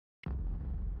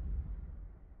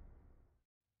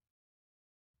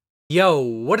Yo,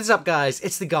 what is up guys?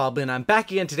 It's the Goblin. I'm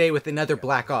back again today with another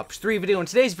Black Ops 3 video. In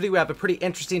today's video we have a pretty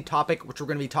interesting topic which we're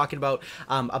going to be talking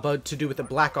about to do with the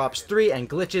Black Ops 3 and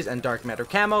glitches and dark matter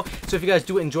camo. So if you guys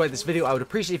do enjoy this video, I would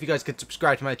appreciate if you guys could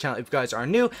subscribe to my channel if you guys are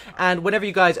new. And whenever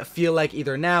you guys feel like,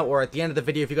 either now or at the end of the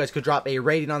video, if you guys could drop a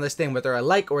rating on this thing, whether a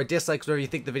like or a dislike, whatever you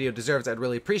think the video deserves, I'd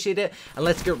really appreciate it. And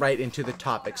let's get right into the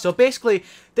topic. So basically,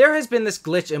 there has been this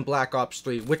glitch in Black Ops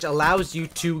 3 which allows you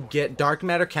to get dark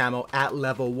matter camo at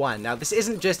level 1. Now this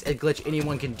isn't just a glitch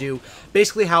anyone can do.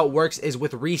 Basically how it works is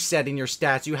with resetting your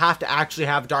stats. You have to actually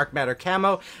have dark matter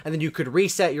camo, and then you could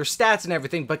reset your stats and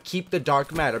everything, but keep the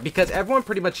dark matter, because everyone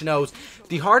pretty much knows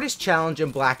the hardest challenge in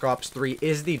Black Ops 3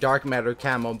 is the dark matter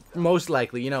camo. Most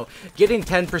likely, you know, getting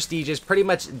 10 prestiges, pretty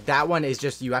much that one is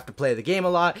just, you have to play the game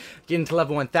a lot. Getting to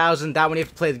level 1000, that one you have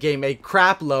to play the game a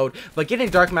crap load, but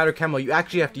getting dark matter camo, you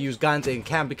actually have to use guns and it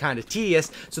can be kind of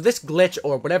tedious. So this glitch,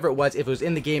 or whatever it was, if it was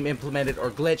in the game implemented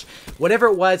or glitch, whatever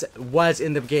it was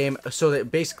in the game, so that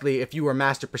basically if you were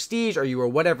master prestige or you were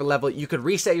whatever level, you could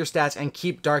reset your stats and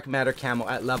keep dark matter camo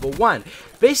at level 1.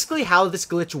 Basically how this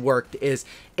glitch worked is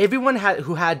everyone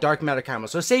who had dark matter camo,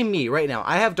 so say me right now,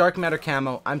 I have dark matter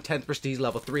camo, I'm 10th prestige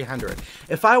level 300.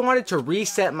 If I wanted to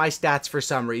reset my stats for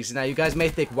some reason, now you guys may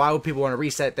think, why would people want to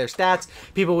reset their stats?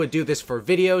 People would do this for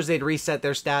videos, they'd reset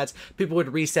their stats. People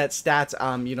would reset stats,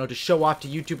 you know, to show off to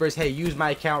YouTubers, hey, use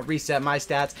my account, reset my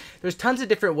stats. There's tons of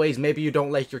different ways. Maybe you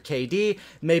don't like your KD,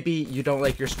 maybe you don't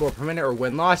like your score per minute or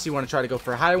win-loss, you want to try to go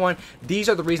for a higher one. These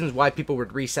are the reasons why people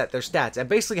would reset their stats. And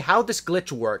basically how this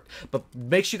glitch worked, but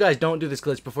make sure you guys don't do this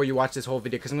glitch before you watch this whole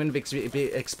video, because I'm going to be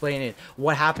explaining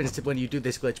what happens when you do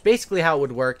this glitch. Basically how it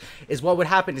would work is, what would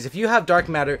happen is, if you have dark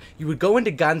matter, you would go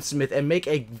into Gunsmith and make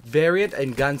a variant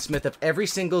in Gunsmith of every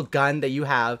single gun that you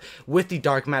have with the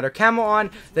dark matter camo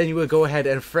on. Then you would go ahead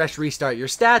and fresh restart your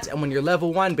stats, and when you're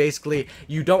level 1, basically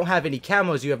you don't have any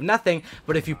camos, you have nothing,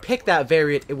 but if you pick that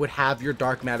variant, it would have your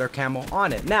dark matter camo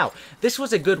on it. Now this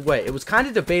was a good way. It was kind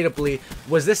of debatably,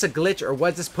 was this a glitch or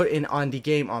was this put in on the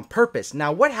game on purpose?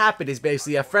 Now what happened is,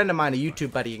 basically a friend of mine, a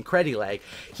YouTube buddy, Incredilag,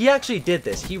 he actually did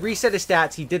this. He reset his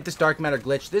stats, he did this dark matter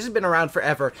glitch. This has been around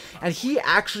forever, and he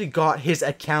actually got his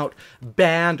account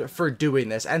banned for doing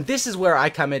this. And this is where I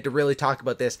come in to really talk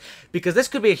about this, because this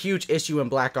could be a huge issue in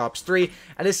Black Ops 3,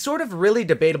 and it's sort of really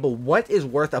debatable what is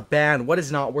worth a ban, what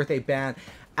is not worth a ban.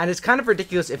 And it's kind of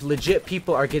ridiculous if legit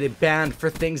people are getting banned for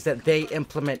things that they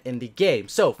implement in the game.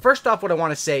 So first off, what I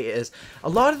want to say is, a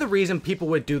lot of the reason people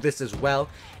would do this as well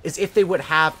is if they would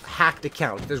have hacked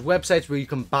accounts. There's websites where you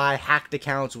can buy hacked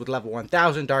accounts with level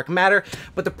 1000 dark matter,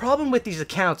 but the problem with these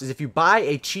accounts is, if you buy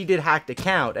a cheated hacked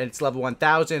account and it's level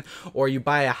 1000, or you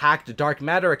buy a hacked dark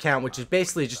matter account, which is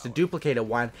basically just a duplicated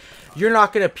one, you're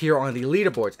not going to appear on the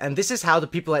leaderboards. And this is how the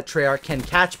people at Treyarch can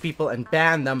catch people and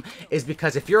ban them, is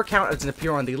because if your account doesn't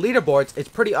appear on the leaderboards, it's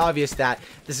pretty obvious that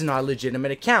this is not a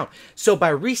legitimate account. So by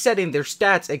resetting their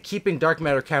stats and keeping dark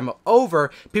matter camo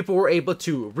over, people were able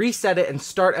to reset it and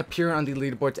start appearing on the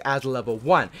leaderboards as level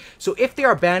 1. So if they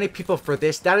are banning people for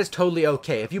this, that is totally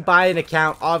okay. If you buy an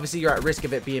account, obviously you're at risk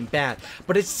of it being banned,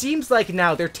 but it seems like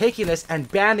now they're taking this and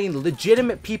banning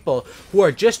legitimate people who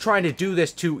are just trying to do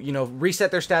this to, you know, reset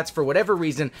their stats for whatever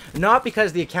reason, not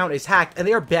because the account is hacked, and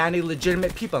they are banning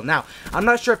legitimate people. Now I'm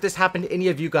not sure if this happened to any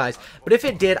of you guys, but if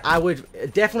it did, I would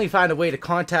definitely find a way to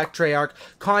contact Treyarch,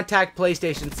 contact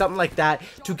PlayStation, something like that,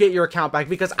 to get your account back,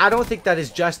 because I don't think that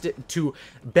is just to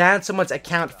ban someone's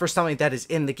account for something that is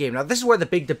in the game. Now this is where the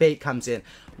big debate comes in.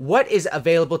 What is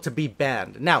available to be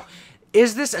banned? Now,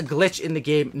 is this a glitch in the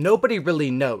game? Nobody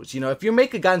really knows. You know, if you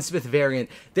make a Gunsmith variant,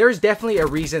 there's definitely a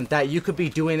reason that you could be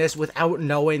doing this without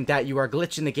knowing that you are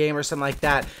glitching the game or something like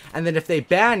that. And then if they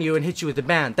ban you and hit you with a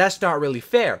ban, that's not really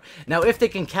fair. Now, if they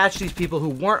can catch these people who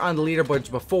weren't on the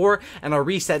leaderboards before and are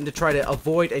resetting to try to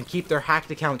avoid and keep their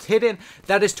hacked accounts hidden,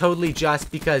 that is totally just,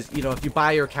 because, you know, if you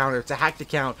buy your account or it's a hacked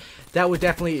account, that would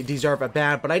definitely deserve a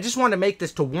ban. But I just want to make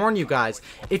this to warn you guys,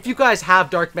 if you guys have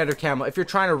dark matter camo, if you're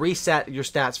trying to reset your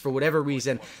stats for whatever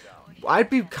reason, I'd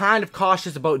be kind of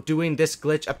cautious about doing this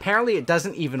glitch. Apparently it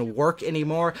doesn't even work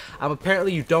anymore.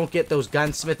 Apparently you don't get those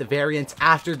Gunsmith variants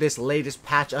after this latest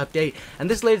patch update, and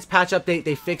this latest patch update,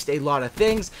 they fixed a lot of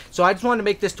things. So I just wanted to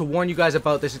make this to warn you guys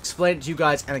about this, explain it to you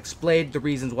guys, and explain the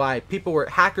reasons why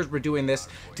hackers were doing this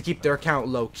to keep their account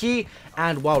low key,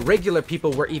 and while regular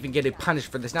people were even getting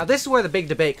punished for this. Now this is where the big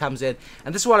debate comes in,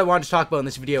 and this is what I wanted to talk about in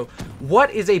this video.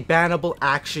 What is a bannable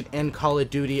action in Call of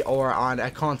Duty or on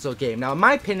a console game? Now in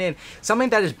my opinion, something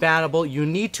that is bannable, you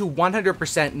need to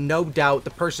 100% no doubt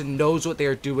the person knows what they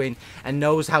are doing and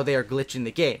knows how they are glitching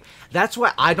the game. That's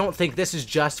why I don't think this is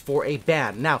just for a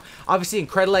ban. Now, obviously,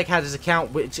 Incredilike had his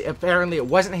account, which apparently it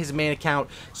wasn't his main account,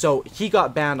 so he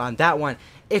got banned on that one.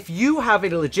 If you have a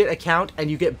legit account and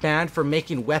you get banned for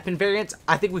making weapon variants,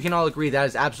 I think we can all agree that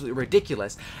is absolutely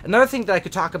ridiculous. Another thing that I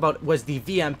could talk about was the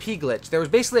VMP glitch. There was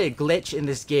basically a glitch in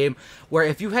this game where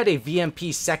if you had a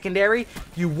VMP secondary,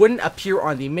 you wouldn't appear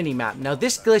on the minimap. Now,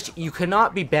 this glitch you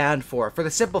cannot be banned for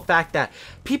the simple fact that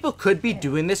people could be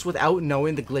doing this without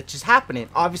knowing the glitch is happening.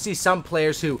 Obviously, some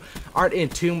players who aren't in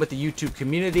tune with the YouTube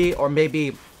community, or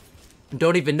maybe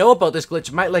don't even know about this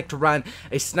glitch, might like to run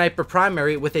a sniper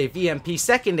primary with a VMP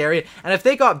secondary, and if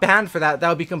they got banned for that, that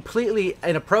would be completely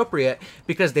inappropriate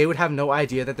because they would have no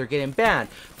idea that they're getting banned.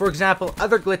 For example,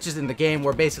 other glitches in the game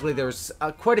where basically there's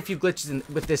quite a few glitches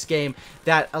with this game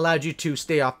that allowed you to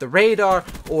stay off the radar,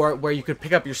 or where you could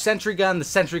pick up your sentry gun, the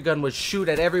sentry gun would shoot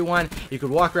at everyone, you could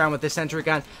walk around with the sentry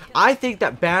gun. I think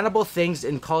that bannable things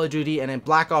in Call of Duty and in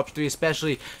Black Ops 3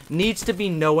 especially needs to be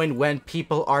knowing when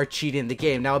people are cheating the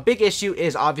game. Now, a big issue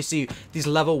is obviously these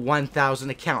level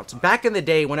 1000 accounts. Back in the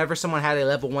day, whenever someone had a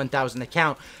level 1000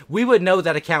 account, we would know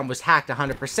that account was hacked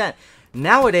 100%.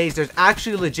 Nowadays, there's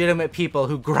actually legitimate people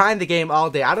who grind the game all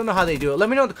day. I don't know how they do it. Let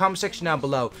me know in the comment section down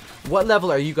below. What level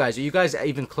are you guys? Are you guys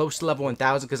even close to level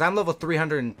 1000? Because I'm level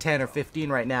 310 or 15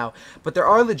 right now. But there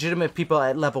are legitimate people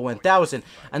at level 1000.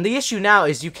 And the issue now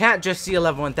is you can't just see a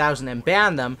level 1000 and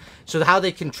ban them. So how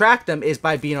they can track them is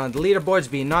by being on the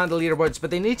leaderboards, being not on the leaderboards. But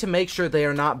they need to make sure they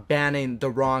are not banning the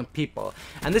wrong people.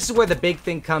 And this is where the big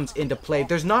thing comes into play.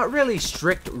 There's not really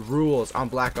strict rules on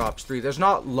Black Ops 3. There's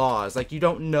not laws. Like, you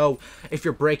don't know if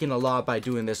you're breaking a law by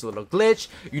doing this little glitch.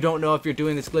 You don't know if you're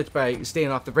doing this glitch by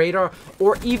staying off the radar,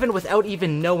 or even without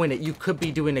even knowing it, you could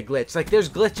be doing a glitch. Like, there's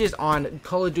glitches on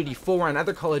Call of Duty 4 and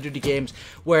other Call of Duty games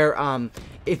where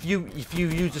if you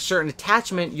use a certain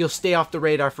attachment, you'll stay off the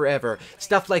radar forever.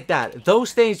 Stuff like that.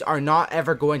 Those things are not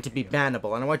ever going to be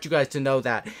bannable, and I want you guys to know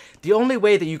that. The only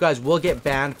way that you guys will get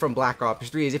banned from Black Ops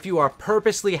 3 is if you are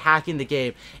purposely hacking the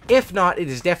game. If not, it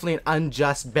is definitely an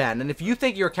unjust ban. And if you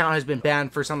think your account has been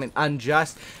banned for something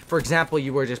unjust, for example,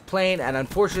 you were just playing and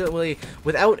unfortunately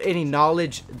without any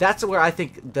knowledge, that's where I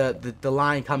think the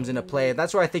line comes into play.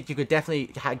 That's where I think you could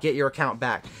definitely get your account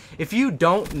back. If you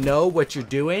don't know what you're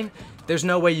doing, there's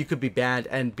no way you could be banned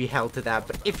and be held to that.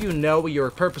 But if you know you're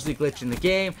purposely glitching the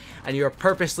game and you're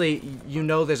purposely, you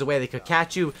know there's a way they could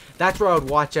catch you, that's where I would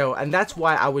watch out. And that's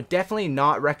why I would definitely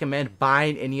not recommend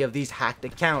buying any of these hacked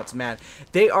accounts, man.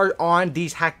 They are on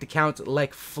these hacked accounts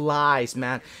like flies,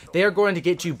 man. They are going to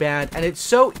get you banned, and it's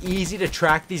so easy to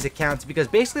track these accounts because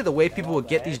basically the way people will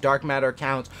get these Dark Matter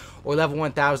accounts or level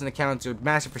 1000 accounts or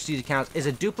Master Prestige accounts is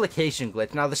a duplication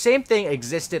glitch. Now, the same thing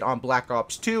existed on Black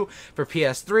Ops 2 for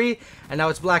PS3, and now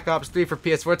it's Black Ops 3 for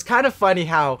PS4. It's kind of funny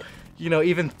how, you know,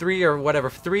 even 3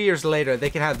 years later, they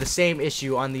can have the same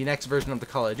issue on the next version of the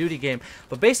Call of Duty game.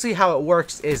 But basically how it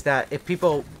works is that if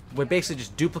people would basically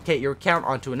just duplicate your account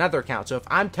onto another account. So if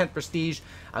I'm 10 Prestige,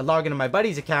 I log into my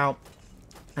buddy's account,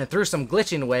 and through some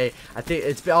glitching way, I think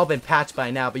it's all been patched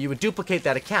by now, but you would duplicate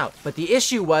that account. But the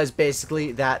issue was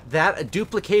basically that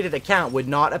duplicated account would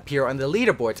not appear on the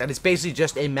leaderboards, and it's basically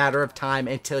just a matter of time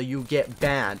until you get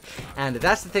banned. And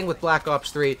that's the thing with Black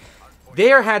Ops 3.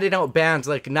 They are handing out bans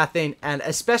like nothing, and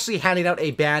especially handing out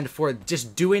a ban for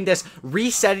just doing this,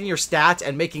 resetting your stats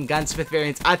and making gunsmith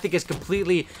variants, I think is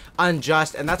completely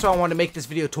unjust. And that's why I want to make this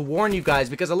video, to warn you guys,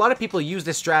 because a lot of people use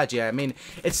this strategy. I mean,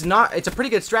 it's a pretty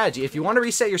good strategy. If you want to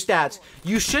reset your stats,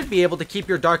 you should be able to keep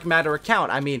your Dark Matter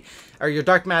account. I mean, or your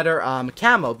Dark Matter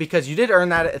camo, because you did earn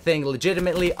that thing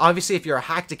legitimately. Obviously, if you're a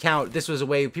hacked account, this was a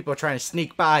way people are trying to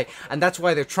sneak by, and that's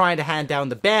why they're trying to hand down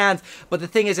the bans. But the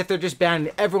thing is, if they're just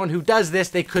banning everyone who does this,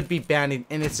 they could be banning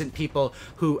innocent people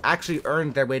who actually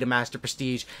earned their way to Master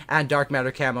Prestige and Dark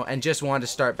Matter camo and just wanted to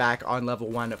start back on level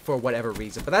 1 for whatever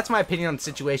reason. But that's my opinion on the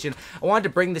situation. I wanted to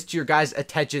bring this to your guys'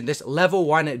 attention, this level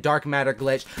 1 Dark Matter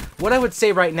glitch. What I would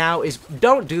say right now is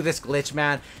don't do this glitch,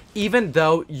 man. Even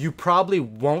though you probably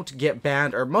won't get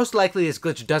banned, or most likely this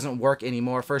glitch doesn't work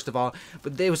anymore, first of all,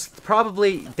 but they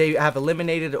have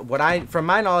eliminated from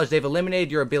my knowledge, they've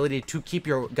eliminated your ability to keep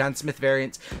your gunsmith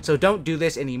variants, so don't do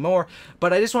this anymore.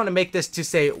 But I just want to make this to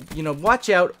say, you know, watch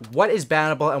out. What is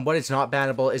bannable and what is not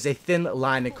bannable is a thin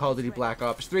line in Call of Duty Black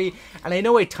Ops 3, and I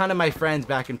know a ton of my friends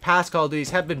back in past Call of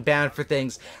Duties have been banned for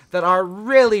things that are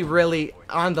really, really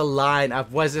on the line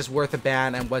of was this worth a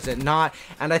ban and was it not.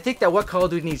 And I think that what Call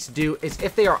of Duty needs needs to do is,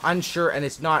 if they are unsure and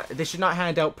they should not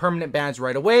hand out permanent bans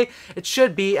right away. It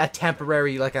should be a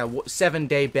temporary, like a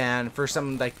 7-day ban for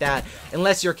something like that,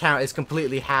 unless your account is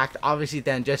completely hacked. Obviously,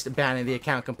 then just banning the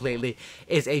account completely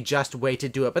is a just way to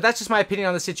do it. But that's just my opinion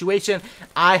on the situation.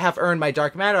 I have earned my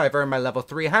dark matter, I've earned my level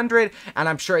 300, and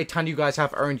I'm sure a ton of you guys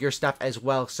have earned your stuff as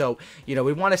well. So, you know,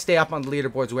 we want to stay up on the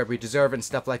leaderboards where we deserve and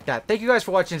stuff like that. Thank you guys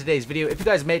for watching today's video. If you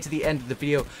guys made it to the end of the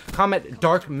video, comment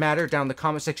dark matter down in the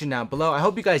comment section down below. I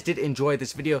hope you guys did enjoy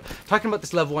this video talking about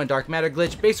this level 1 dark matter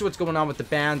glitch, basically what's going on with the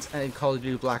bans in Call of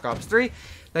Duty Black Ops 3.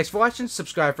 Thanks for watching,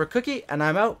 subscribe for a cookie, and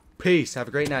I'm out. Peace. Have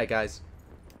a great night, guys.